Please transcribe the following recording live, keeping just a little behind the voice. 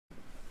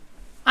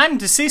I'm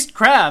Deceased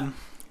Crab.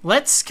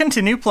 Let's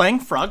continue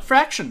playing Frog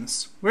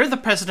Fractions. We're the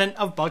president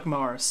of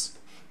Bugmars.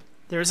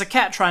 There's a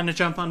cat trying to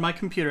jump on my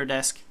computer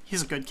desk.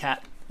 He's a good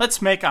cat.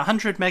 Let's make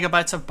 100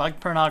 megabytes of bug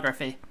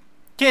pornography.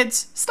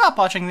 Kids, stop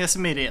watching this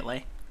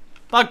immediately.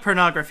 Bug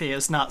pornography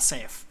is not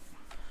safe.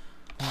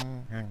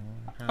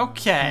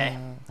 Okay,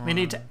 we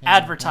need to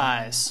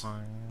advertise.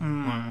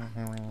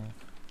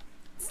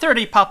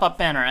 30 pop-up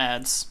banner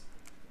ads.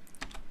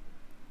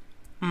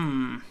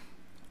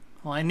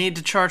 Well, I need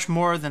to charge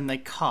more than they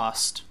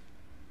cost.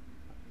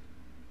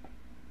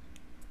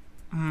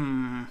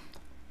 Let's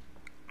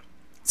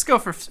go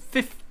for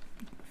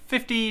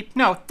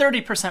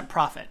 30%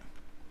 profit.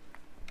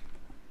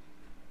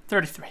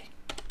 33.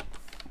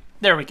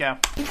 There we go.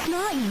 It's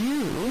not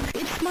you.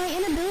 It's my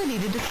inability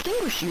to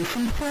distinguish you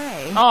from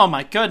prey. Oh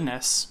my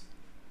goodness.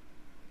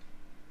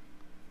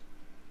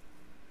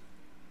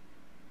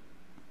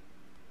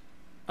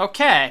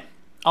 Okay.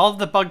 All of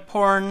the bug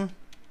porn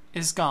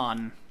is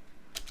gone.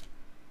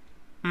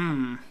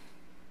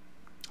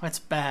 That's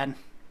bad.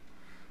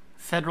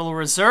 Federal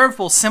Reserve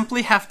will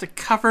simply have to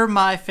cover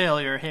my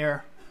failure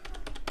here.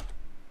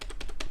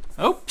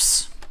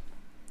 Oops.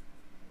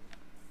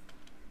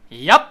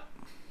 Yup.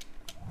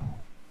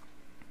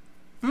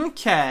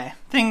 Okay,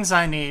 things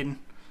I need.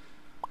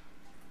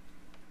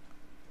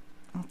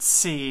 Let's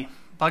see.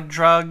 Bug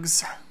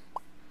drugs.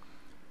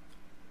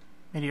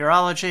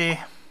 Meteorology.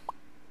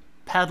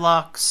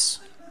 Padlocks.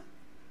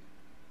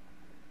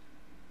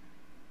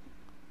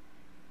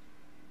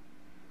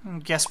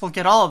 Guess we'll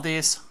get all of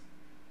these.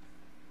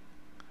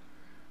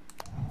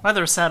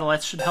 Weather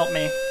satellites should help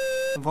me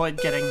avoid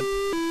getting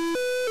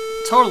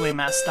totally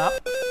messed up.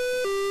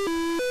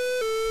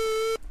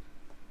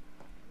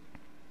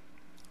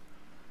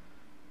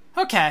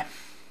 Okay,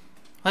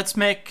 let's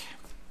make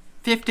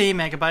 50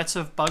 megabytes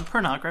of bug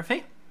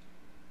pornography.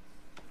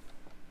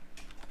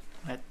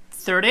 At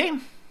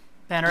 30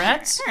 banner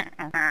ads.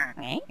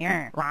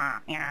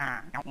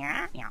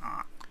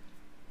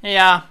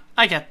 Yeah,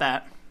 I get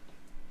that.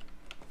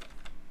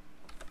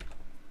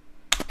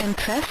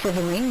 Impressive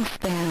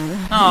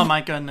wingspan. Oh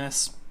my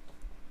goodness.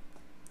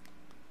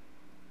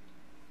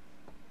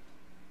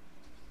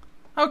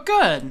 Oh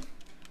good.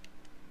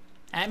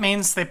 That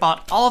means they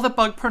bought all the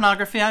bug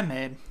pornography I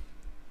made.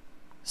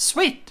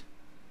 Sweet.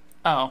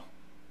 Oh.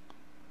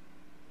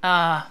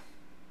 Dang.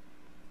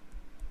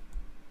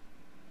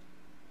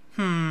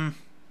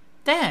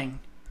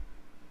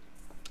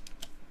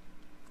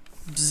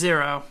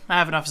 0. I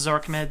have enough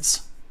Zork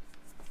mids.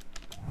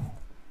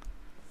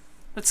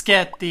 Let's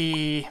get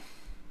the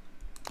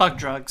bug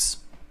drugs.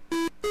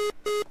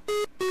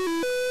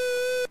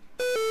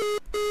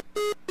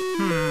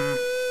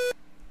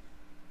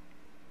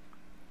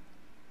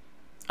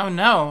 Oh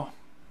no.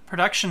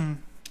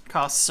 Production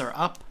costs are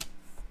up.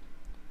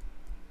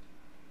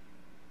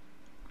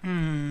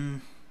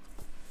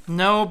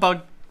 No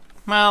bug...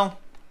 Well,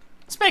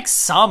 let's make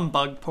some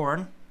bug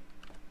porn.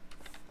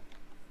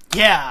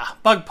 Yeah,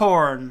 bug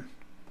porn.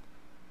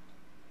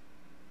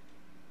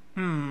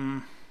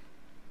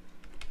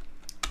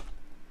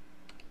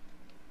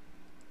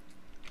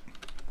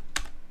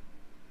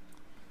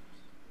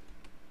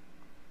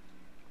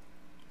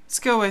 Let's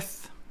go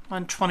with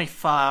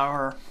 125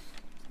 or...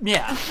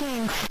 Yeah.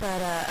 Thanks,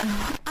 but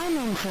I'm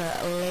into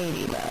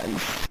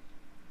ladybugs.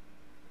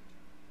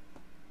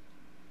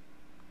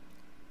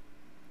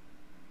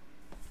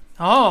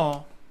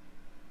 Oh.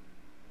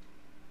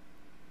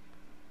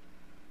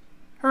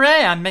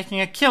 Hooray, I'm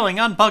making a killing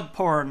on bug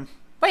porn.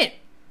 Wait.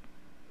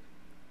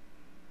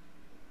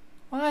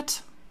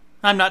 What?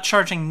 I'm not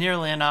charging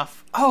nearly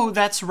enough. Oh,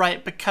 that's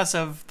right, because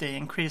of the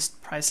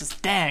increased prices.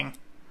 Dang.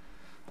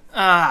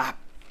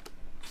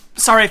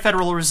 Sorry,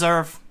 Federal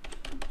Reserve.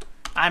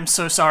 I'm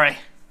so sorry.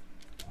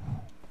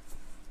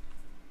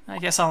 I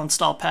guess I'll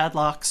install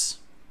padlocks.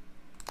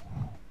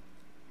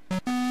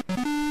 I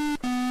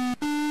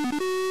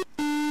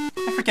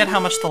forget how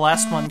much the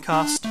last one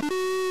cost.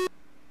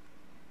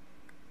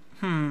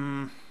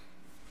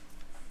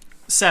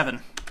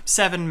 7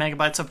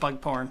 megabytes of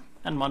bug porn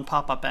and 1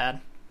 pop-up ad.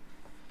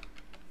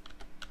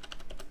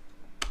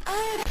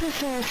 I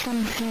prefer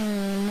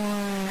something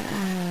more,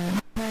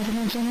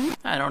 residential.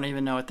 I don't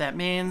even know what that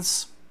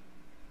means.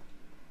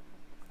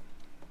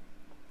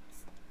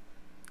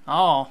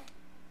 Oh.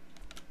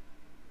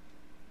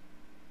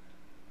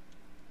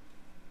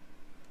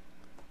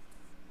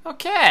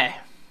 Okay.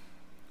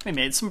 We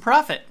made some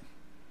profit.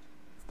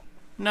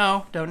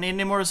 No, don't need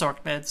any more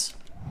Zork beds.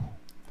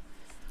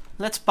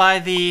 Let's buy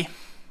the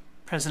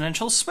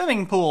presidential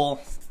swimming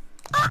pool.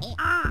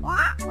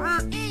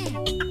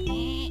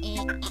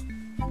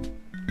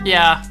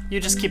 Yeah, you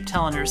just keep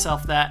telling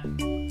yourself that.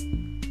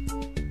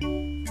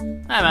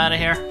 I'm out of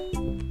here.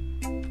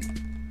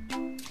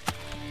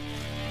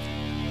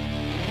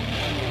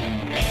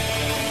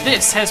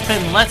 This has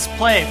been Let's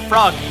Play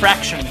Frog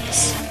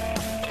Fractions.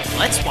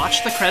 Let's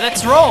watch the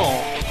credits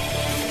roll.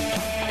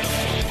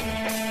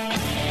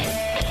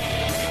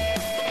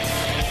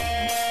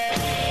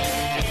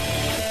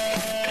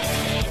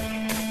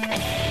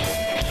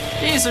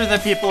 The These are the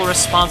people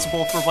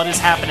responsible for what is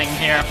happening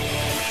here.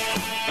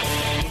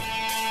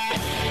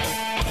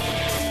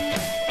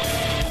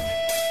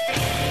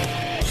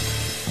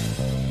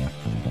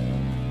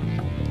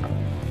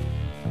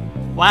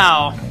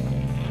 Wow.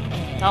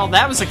 Oh,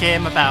 that was a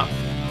game about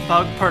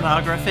bug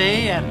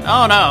pornography and...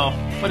 oh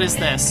no! What is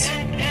this?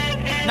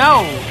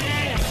 No!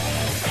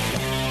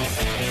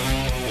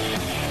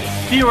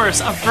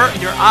 Viewers,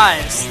 avert your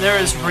eyes. There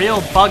is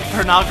real bug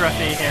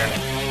pornography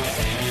here.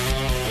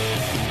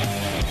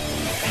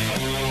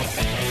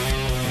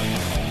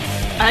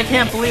 I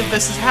can't believe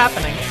this is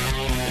happening.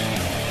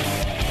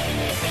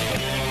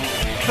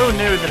 Who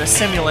knew that a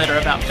simulator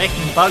about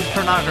making bug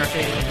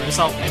pornography would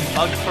result in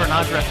bug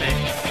pornography?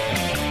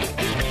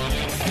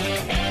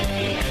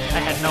 I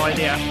had no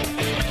idea.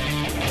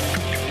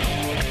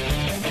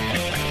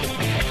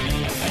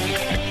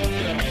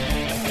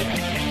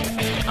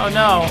 Oh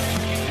no.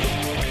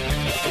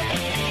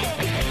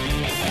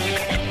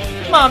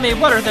 Mommy,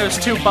 what are those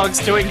two bugs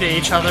doing to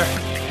each other?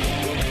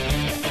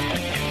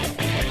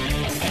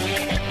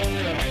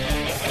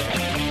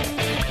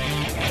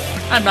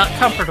 I'm not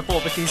comfortable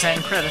with these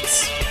end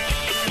credits.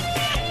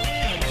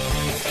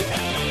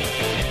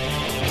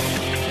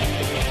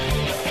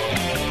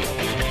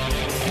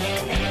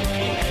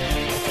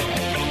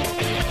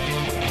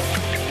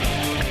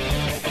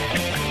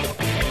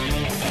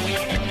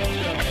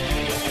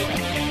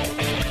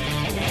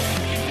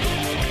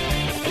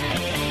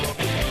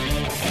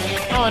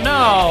 Oh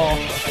no!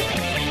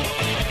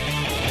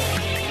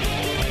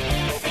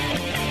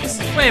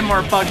 This is way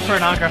more bug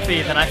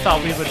pornography than I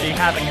thought we would be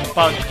having in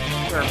bug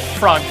or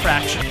frog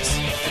fractions.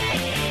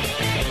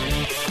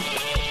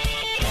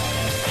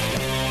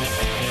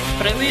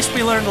 But at least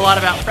we learned a lot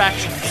about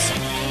fractions.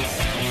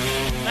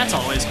 That's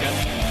always good.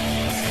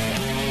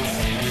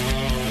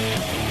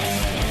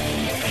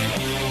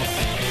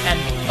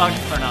 And bug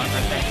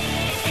pornography.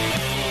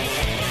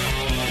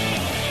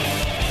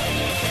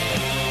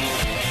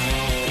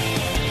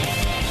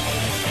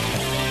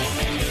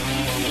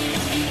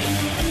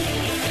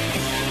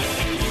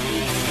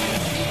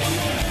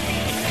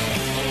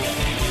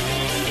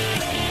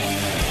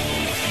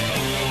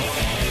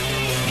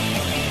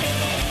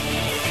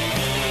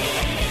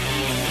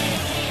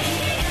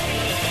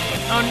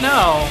 Oh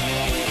no!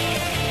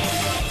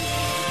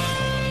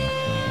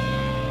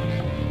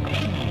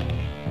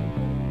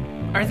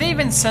 Are they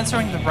even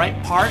censoring the right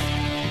part?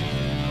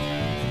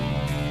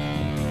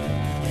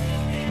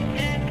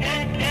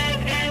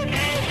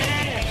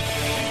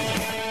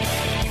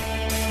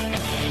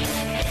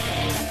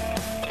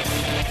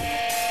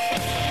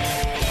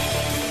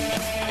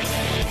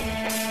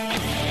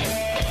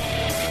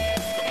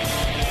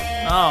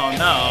 Oh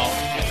no.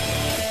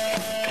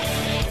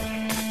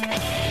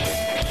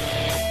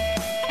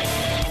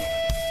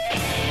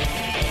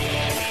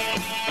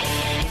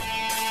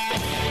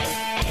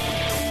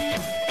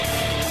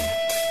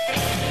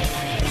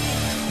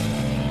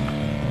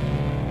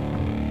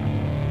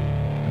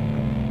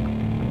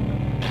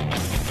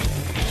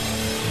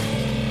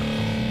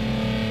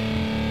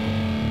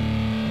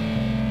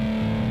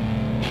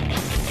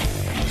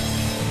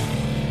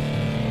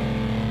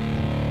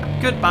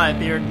 Goodbye,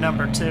 beard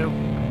number 2.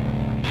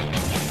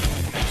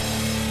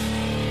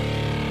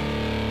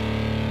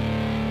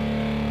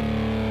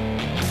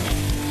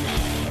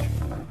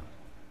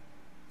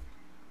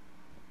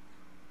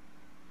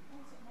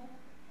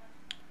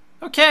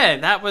 Okay,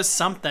 that was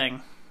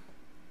something.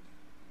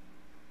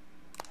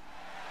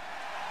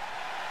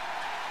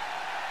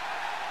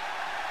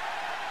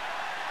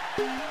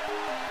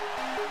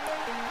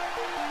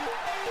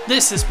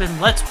 This has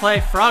been Let's Play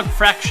Frog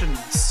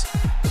Fractions.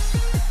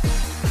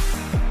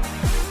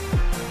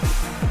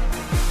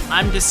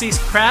 I'm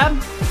Deceased Crab.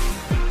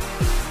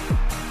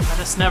 Let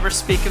us never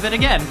speak of it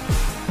again.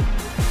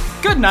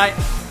 Good night.